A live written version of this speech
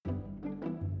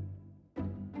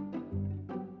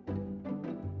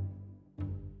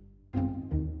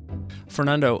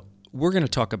Fernando, we're going to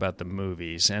talk about the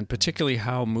movies and particularly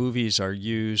how movies are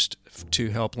used to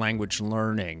help language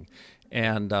learning.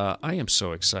 And I am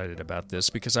so excited about this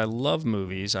because I love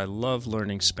movies. I love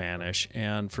learning Spanish.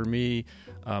 And for me,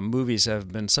 movies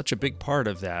have been such a big part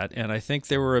of that. And I think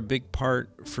they were a big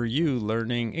part for you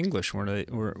learning English,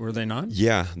 were they not?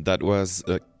 Yeah, that was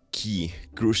key,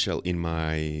 crucial in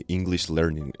my English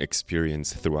learning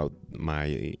experience throughout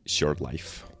my short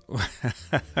life.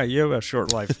 You have a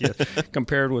short life, yeah.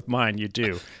 Compared with mine, you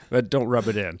do. But don't rub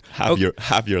it in.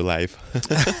 Have your life.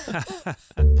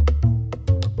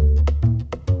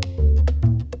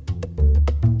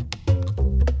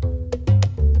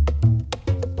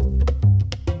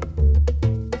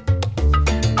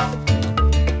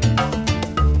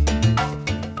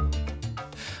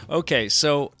 Okay,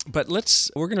 but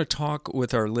we're going to talk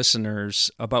with our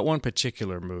listeners about one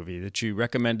particular movie that you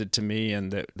recommended to me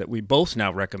and that we both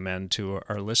now recommend to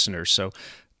our listeners. So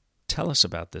tell us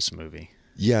about this movie.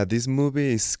 Yeah, this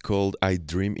movie is called I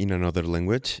Dream in Another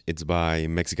Language. It's by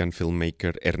Mexican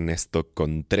filmmaker Ernesto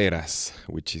Contreras,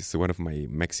 which is one of my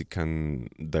Mexican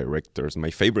directors,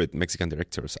 my favorite Mexican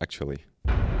directors, actually.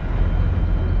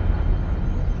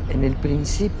 En el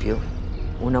principio,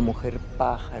 una mujer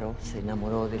pájaro se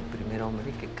enamoró del primer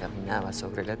hombre que caminaba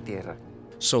sobre la tierra.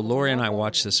 So Lori and I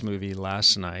watched this movie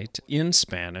last night in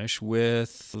Spanish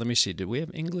with, let me see, did we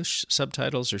have English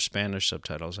subtitles or Spanish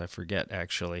subtitles? I forget,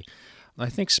 actually. I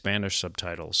think Spanish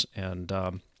subtitles. And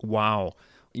wow,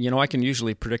 I can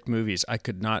usually predict movies. I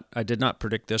did not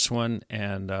predict this one,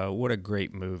 and what a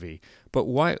great movie. But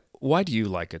why do you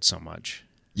like it so much?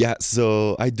 Yeah,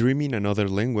 so I Dream in Another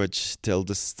Language tells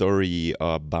the story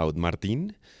about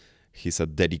Martin. He's a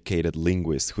dedicated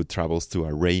linguist who travels to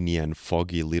a rainy and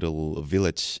foggy little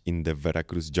village in the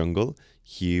Veracruz jungle.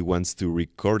 He wants to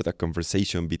record a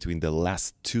conversation between the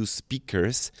last two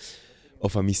speakers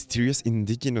of a mysterious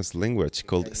indigenous language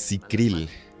called Sicril.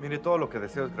 Mire, todo lo que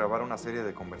deseo es grabar una serie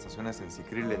de conversaciones en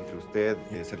Sicril entre usted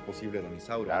y, de ser posible, don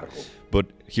Isauro. But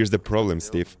here's the problem,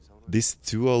 Steve. These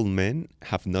two old men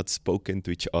have not spoken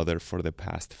to each other for the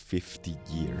past 50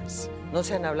 years. No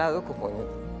se han hablado como en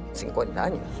 50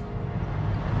 años.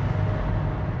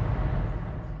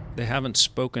 They haven't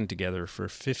spoken together for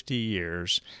 50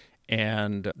 years,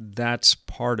 and that's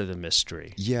part of the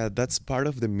mystery. Yeah, that's part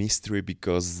of the mystery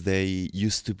because they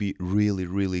used to be really,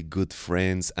 really good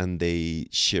friends and they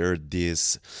shared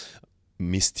this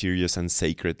mysterious and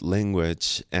sacred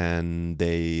language, and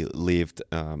they lived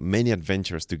many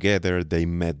adventures together. They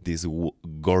met this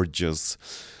gorgeous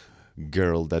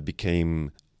girl that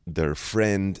became their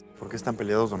friend. ¿Por qué están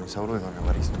peleados don Isauro y don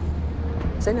Evaristo?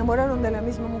 Se enamoraron de la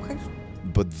misma mujer.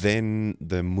 But then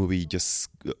the movie just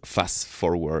fast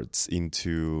forwards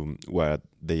into what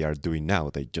they are doing now.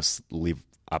 They just live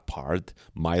apart,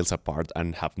 miles apart,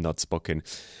 and have not spoken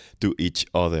to each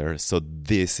other. So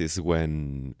this is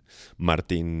when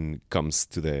Martin comes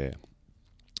to the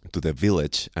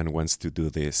village and wants to do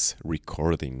this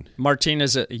recording. Martin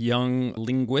is a young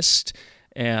linguist,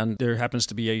 and there happens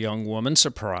to be a young woman,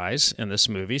 surprise, in this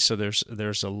movie. So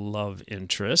there's a love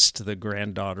interest, the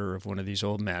granddaughter of one of these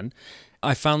old men.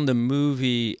 I found the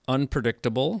movie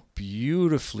unpredictable,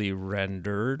 beautifully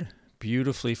rendered,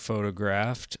 beautifully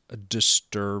photographed,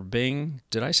 disturbing.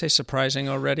 Did I say surprising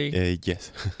already?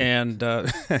 Yes. And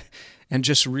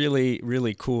just really,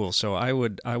 really cool. So I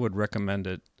would recommend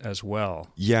it as well.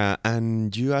 Yeah,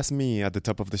 and you asked me at the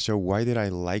top of the show, why did I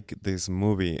like this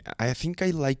movie? I think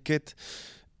I like it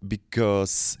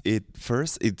because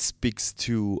it speaks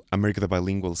to America the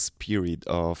bilingual spirit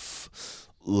of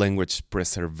language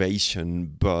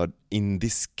preservation. But in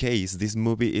this case, this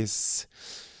movie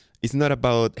it's not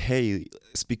about, hey,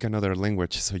 speak another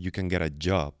language so you can get a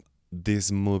job.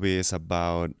 This movie is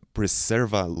about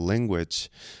preserve a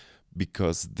language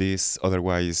because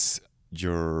otherwise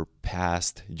your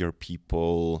past, your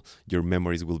people, your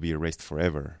memories will be erased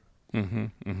forever. Mm-hmm,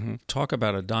 mm-hmm. Talk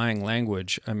about a dying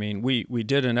language. I mean, we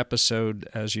did an episode,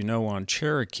 as you know, on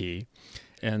Cherokee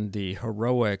and the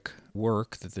heroic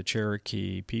work that the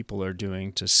Cherokee people are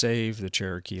doing to save the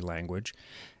Cherokee language.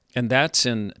 And that's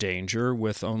in danger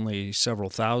with only several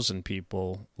thousand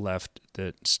people left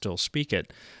that still speak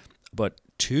it. But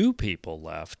 2 people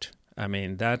left. I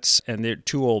mean, and they're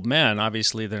 2 old men.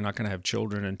 Obviously, they're not going to have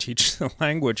children and teach the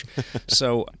language.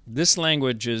 So this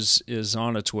language is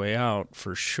on its way out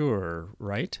for sure,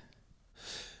 right?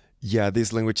 Yeah,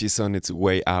 this language is on its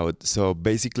way out. So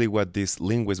basically what this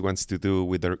linguist wants to do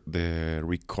with the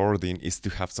recording is to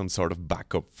have some sort of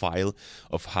backup file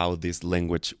of how this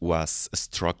language was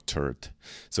structured.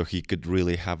 So he could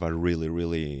really have a really,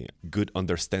 really good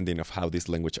understanding of how this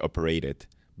language operated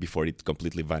before it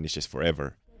completely vanishes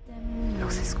forever.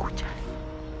 los escucha.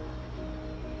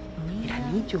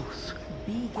 Miranillos.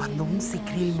 Cuando un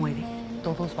sicril muere,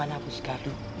 todos van a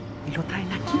buscarlo y lo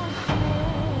traen aquí.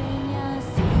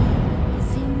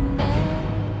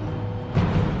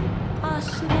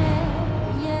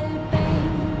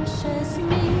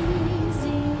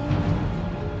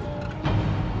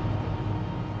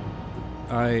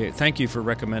 I thank you for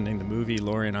recommending the movie.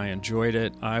 Lori and I enjoyed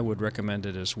it. I would recommend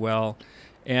it as well.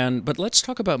 But let's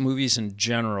talk about movies in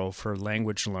general for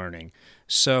language learning.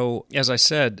 So, as I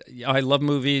said, I love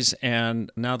movies,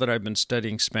 and now that I've been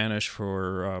studying Spanish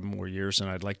for more years than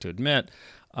I'd like to admit,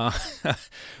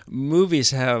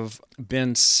 movies have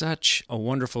been such a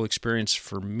wonderful experience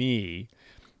for me.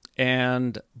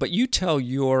 But you tell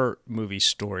your movie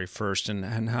story first,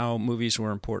 and how movies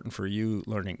were important for you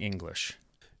learning English.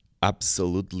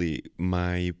 Absolutely.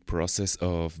 My process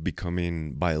of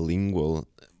becoming bilingual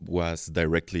was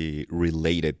directly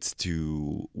related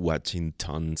to watching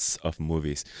tons of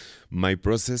movies. My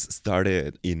process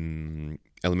started in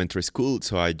elementary school,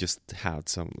 so I just had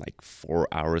some 4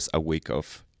 hours a week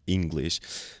of English.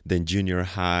 Then junior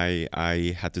high,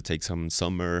 I had to take some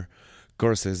summer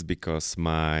courses because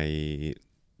my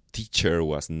teacher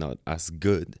was not as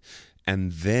good.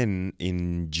 And then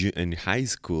in high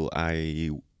school,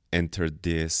 I entered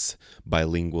this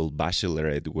bilingual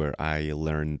baccalaureate where I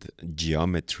learned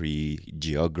geometry,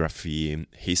 geography,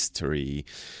 history,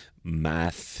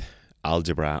 math,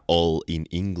 algebra, all in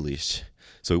English.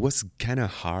 So it was kind of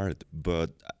hard, but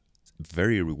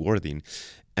very rewarding.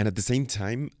 And at the same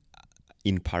time,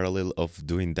 in parallel of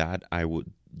doing that, I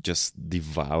would just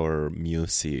devour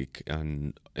music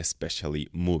and especially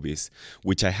movies,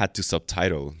 which I had to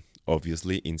subtitle,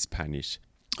 obviously, in Spanish.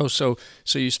 Oh, so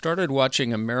you started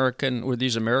watching were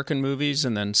these American movies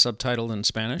and then subtitled in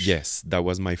Spanish? Yes, that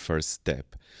was my first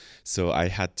step. So I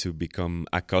had to become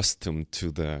accustomed to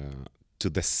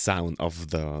the sound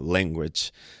of the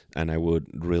language, and I would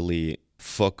really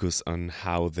focus on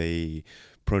how they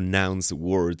pronounce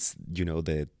words,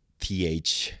 the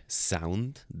TH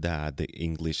sound that the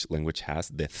English language has,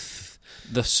 the th.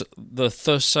 The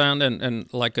th sound,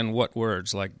 and like in what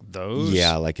words? Like those?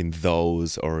 Yeah, like in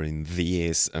those or in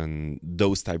this and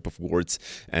those type of words.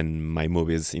 And my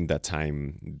movies in that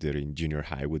time during junior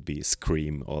high would be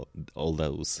Scream, all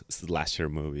those slasher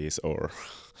movies or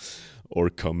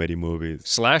comedy movies.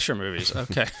 Slasher movies,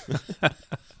 okay.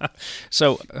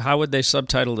 So how would they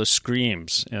subtitle the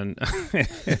screams in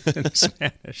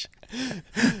Spanish?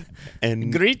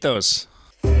 And Gritos.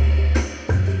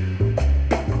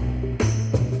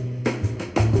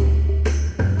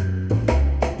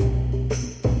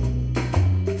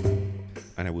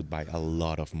 And I would buy a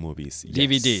lot of movies.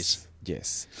 DVDs.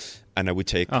 Yes. And I would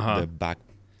check the back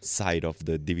side of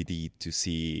the DVD to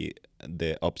see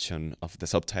the option of the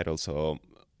subtitles. So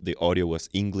the audio was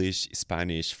English,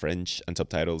 Spanish, French, and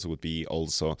subtitles would be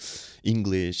also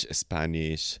English,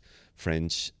 Spanish,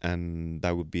 French, and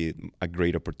that would be a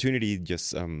great opportunity.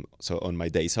 Just so on my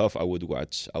days off, I would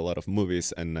watch a lot of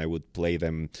movies and I would play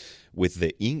them with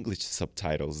the English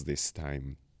subtitles this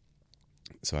time.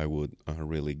 So I would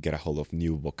really get a hold of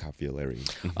new vocabulary.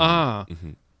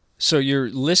 So you're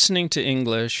listening to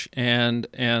English and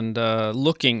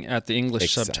looking at the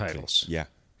English subtitles. Yeah.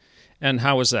 And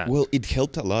how was that? Well, it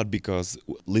helped a lot because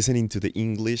listening to the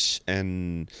English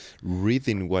and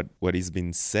reading what is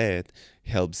being said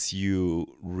helps you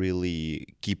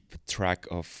really keep track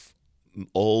of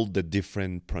all the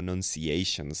different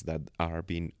pronunciations that are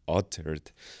being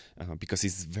uttered, because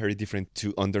it's very different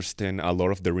to understand a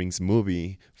Lord of the Rings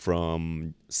movie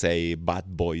from, say,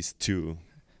 Bad Boys 2.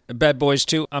 Bad Boys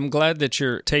 2. I'm glad that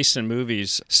your taste in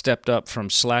movies stepped up from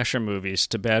slasher movies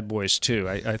to Bad Boys 2.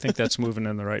 I think that's moving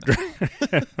in the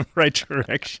right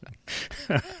direction.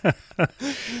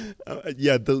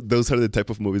 Yeah, those are the type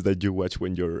of movies that you watch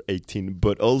when you're 18.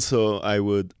 But also, I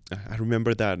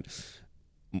remember that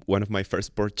one of my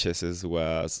first purchases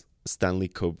was Stanley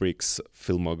Kubrick's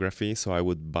filmography. So I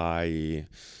would buy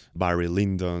Barry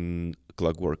Lyndon,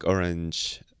 Clockwork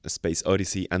Orange, Space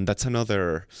Odyssey, and that's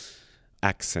another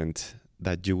accent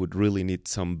that you would really need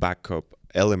some backup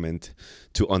element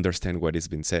to understand what is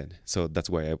being said. So that's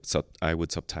why I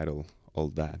would subtitle all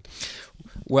that.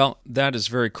 Well, that is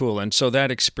very cool. And so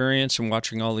that experience and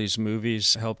watching all these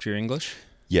movies helped your English?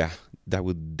 Yeah, that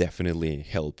would definitely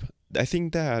help. I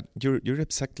think that you're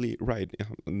exactly right.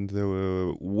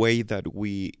 The way that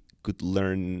we could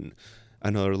learn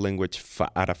another language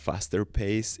at a faster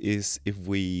pace is if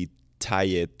we tie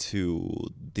it to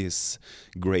this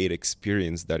great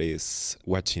experience that is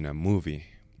watching a movie,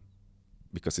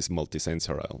 because it's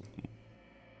multisensorial.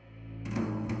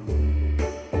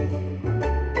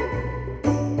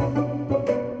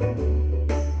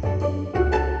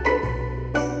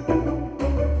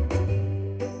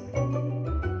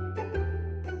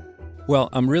 Well,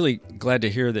 I'm really glad to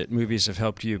hear that movies have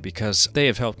helped you because they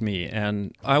have helped me.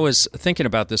 And I was thinking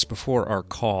about this before our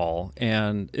call,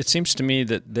 and it seems to me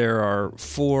that there are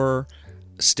 4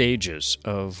 stages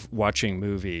of watching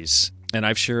movies. And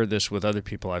I've shared this with other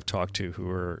people I've talked to who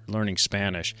are learning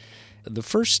Spanish. The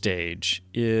first stage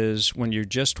is when you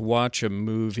just watch a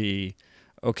movie.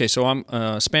 Okay, so I'm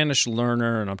a Spanish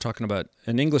learner, and I'm talking about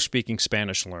an English-speaking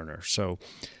Spanish learner.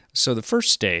 So the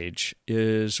first stage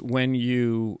is when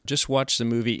you just watch the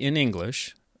movie in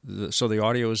English, so the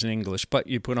audio is in English, but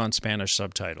you put on Spanish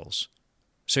subtitles.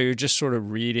 So you're just sort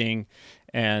of reading,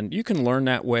 and you can learn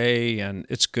that way, and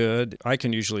it's good. I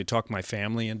can usually talk my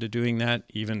family into doing that,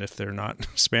 even if they're not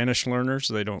Spanish learners.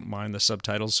 They don't mind the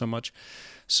subtitles so much.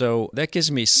 So that gives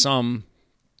me it's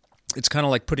kind of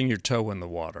like putting your toe in the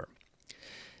water.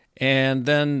 And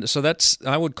then,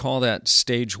 I would call that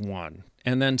stage 1.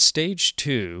 And then stage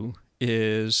 2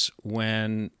 is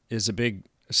a big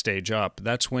stage up.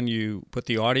 That's when you put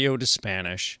the audio to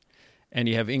Spanish and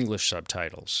you have English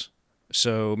subtitles.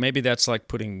 So maybe that's like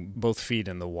putting both feet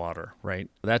in the water,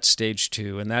 right? That's stage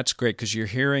 2, and that's great because you're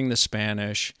hearing the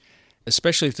Spanish,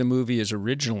 especially if the movie is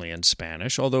originally in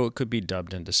Spanish, although it could be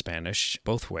dubbed into Spanish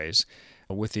both ways,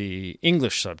 with the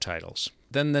English subtitles.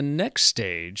 Then the next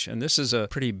stage, and this is a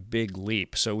pretty big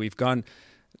leap, so we've gone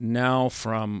now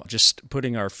from just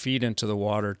putting our feet into the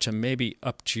water to maybe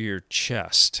up to your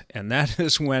chest. And that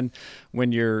is when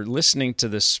you're listening to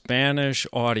the Spanish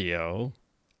audio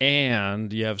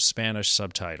and you have Spanish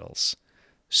subtitles.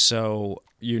 So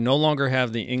you no longer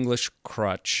have the English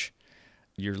crutch.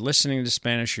 You're listening to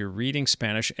Spanish, you're reading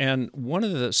Spanish. And one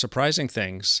of the surprising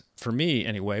things, for me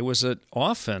anyway, was that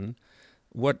often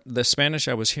what the Spanish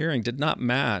I was hearing did not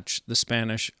match the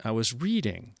Spanish I was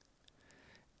reading.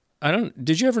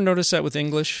 Did you ever notice that with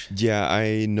English? Yeah,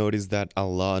 I noticed that a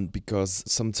lot because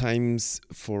sometimes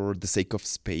for the sake of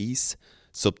space,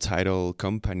 subtitle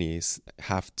companies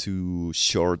have to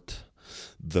short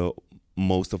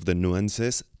most of the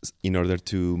nuances in order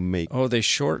to make... Oh, they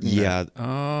shorten it.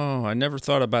 Oh, I never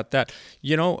thought about that.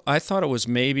 You know, I thought it was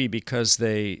maybe because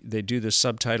they do the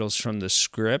subtitles from the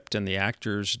script and the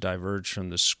actors diverge from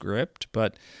the script.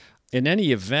 But in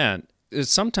any event, it's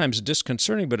sometimes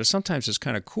disconcerting, but sometimes it's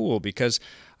kind of cool because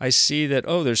I see that,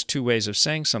 there's 2 ways of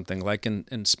saying something. Like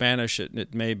in Spanish,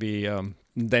 it may be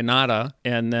de nada,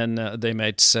 and then they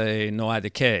might say no hay de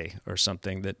qué or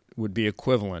something that would be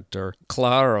equivalent, or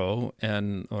claro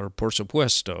or por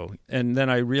supuesto. And then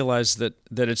I realized that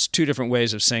it's 2 different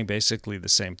ways of saying basically the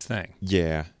same thing.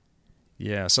 Yeah.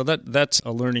 Yeah, so that's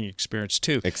a learning experience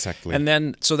too. Exactly. And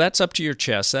then, so that's up to your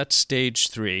chest. That's stage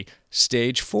 3.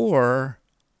 Stage 4...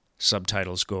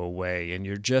 subtitles go away and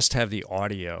you just have the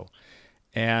audio,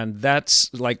 and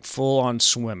that's like full on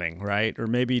swimming, right? Or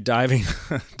maybe diving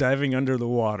under the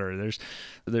water.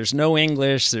 There's no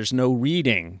English, there's no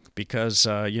reading because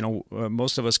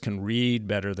most of us can read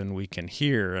better than we can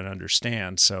hear and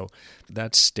understand. So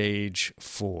that's stage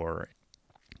 4.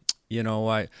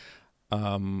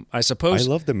 I suppose I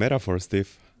love the metaphor,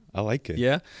 Steve. I like it.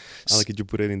 Yeah, I like it. You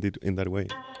put it in that way.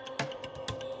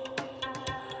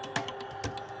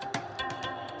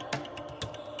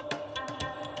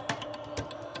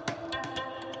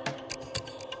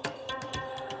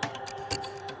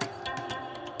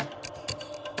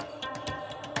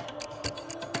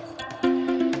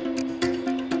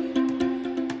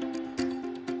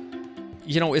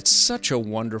 It's such a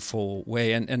wonderful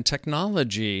way, and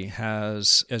technology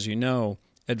has, as you know,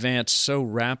 advanced so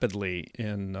rapidly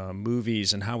in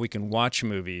movies and how we can watch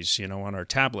movies, on our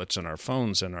tablets and our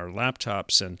phones and our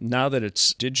laptops. And now that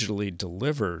it's digitally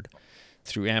delivered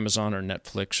through Amazon or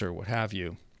Netflix or what have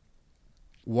you,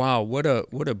 wow, what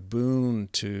a boon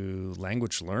to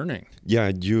language learning.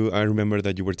 Yeah, I remember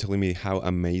that you were telling me how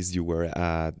amazed you were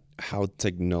at how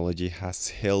technology has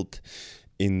helped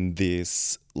in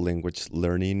this language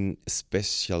learning,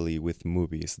 especially with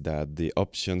movies, that the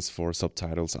options for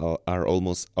subtitles are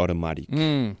almost automatic.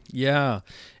 Yeah.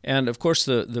 And of course,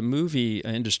 the movie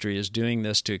industry is doing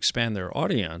this to expand their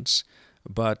audience.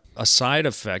 But a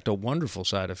wonderful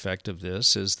side effect of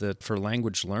this is that for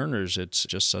language learners, it's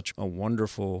just such a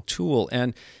wonderful tool.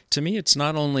 And to me, it's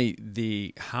not only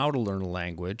the how to learn a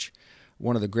language,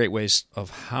 one of the great ways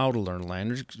of how to learn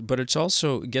language, but it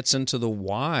also gets into the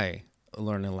why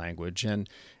learn a language,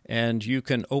 and you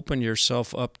can open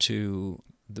yourself up to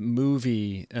the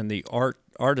movie and the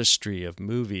artistry of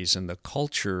movies and the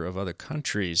culture of other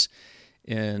countries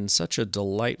in such a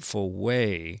delightful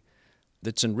way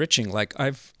that's enriching. Like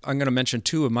I'm going to mention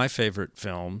 2 of my favorite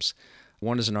films.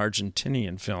 One is an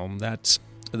Argentinian film. That's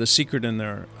The Secret in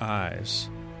Their Eyes.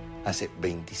 Hace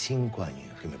 25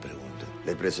 años que me pregunto,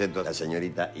 Le presento a la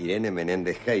señorita Irene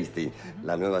Menéndez Hasty,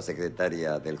 la nueva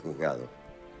secretaria del juzgado.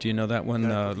 Do you know that one?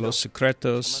 Los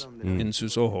secretos en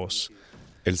sus ojos.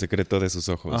 El secreto de sus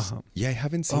ojos. Yeah, I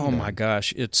haven't seen that. My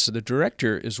gosh. The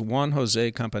director is Juan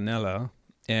Jose Campanella,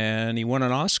 and he won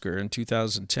an Oscar in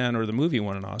 2010, or the movie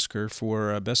won an Oscar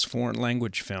for Best Foreign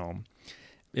Language Film.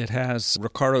 It has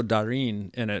Ricardo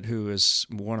Darín in it, who is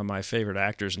one of my favorite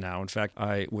actors now. In fact,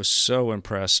 I was so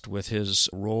impressed with his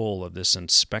role of this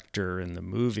inspector in the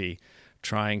movie,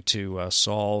 trying to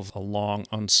solve a long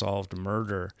unsolved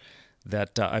murder,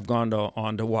 that I've gone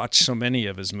on to watch so many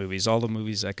of his movies, all the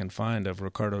movies I can find of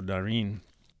Ricardo Darín.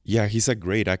 Yeah, he's a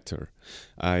great actor.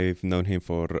 I've known him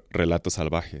for Relatos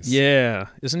Salvajes. Yeah,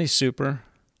 isn't he super?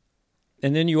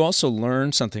 And then you also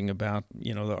learn something about,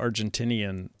 the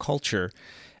Argentinian culture.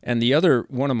 And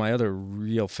one of my other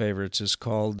real favorites is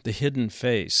called The Hidden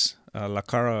Face, La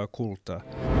Cara Oculta.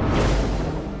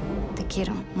 Te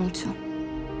quiero mucho.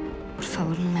 Por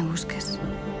favor, no me busques.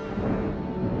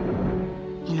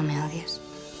 Y no me odies.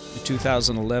 The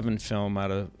 2011 film out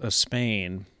of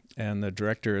Spain, and the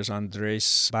director is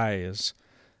Andrés Baez.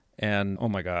 And oh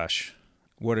my gosh,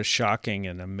 what a shocking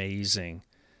and amazing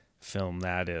film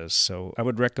that is. So I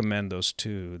would recommend those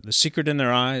two, The Secret in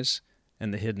Their Eyes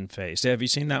and The Hidden Face. Have you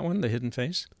seen that one, The Hidden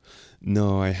Face?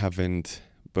 No, I haven't,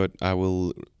 but I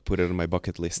will put it on my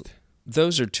bucket list.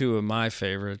 Those are two of my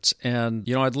favorites. And,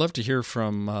 I'd love to hear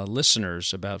from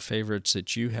listeners about favorites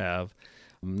that you have,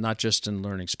 not just in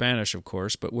learning Spanish, of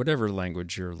course, but whatever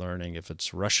language you're learning, if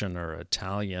it's Russian or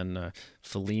Italian,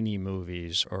 Fellini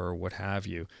movies or what have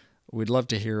you. We'd love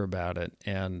to hear about it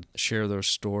and share those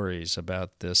stories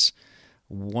about this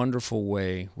wonderful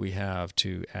way we have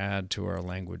to add to our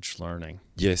language learning.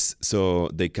 Yes, so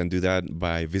they can do that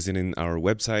by visiting our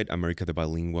website,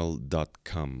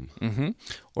 americathebilingual.com. Mm-hmm.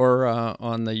 Or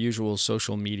on the usual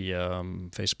social media,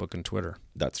 Facebook and Twitter.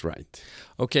 That's right.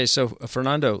 Okay, so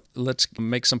Fernando, let's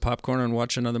make some popcorn and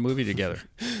watch another movie together.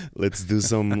 Let's do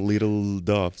some little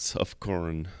doves of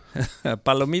corn.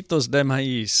 Palomitos de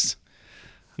maíz.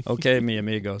 Okay, mi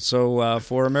amigo. So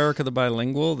for America the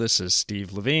Bilingual, this is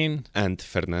Steve Levine. And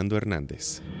Fernando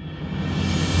Hernandez.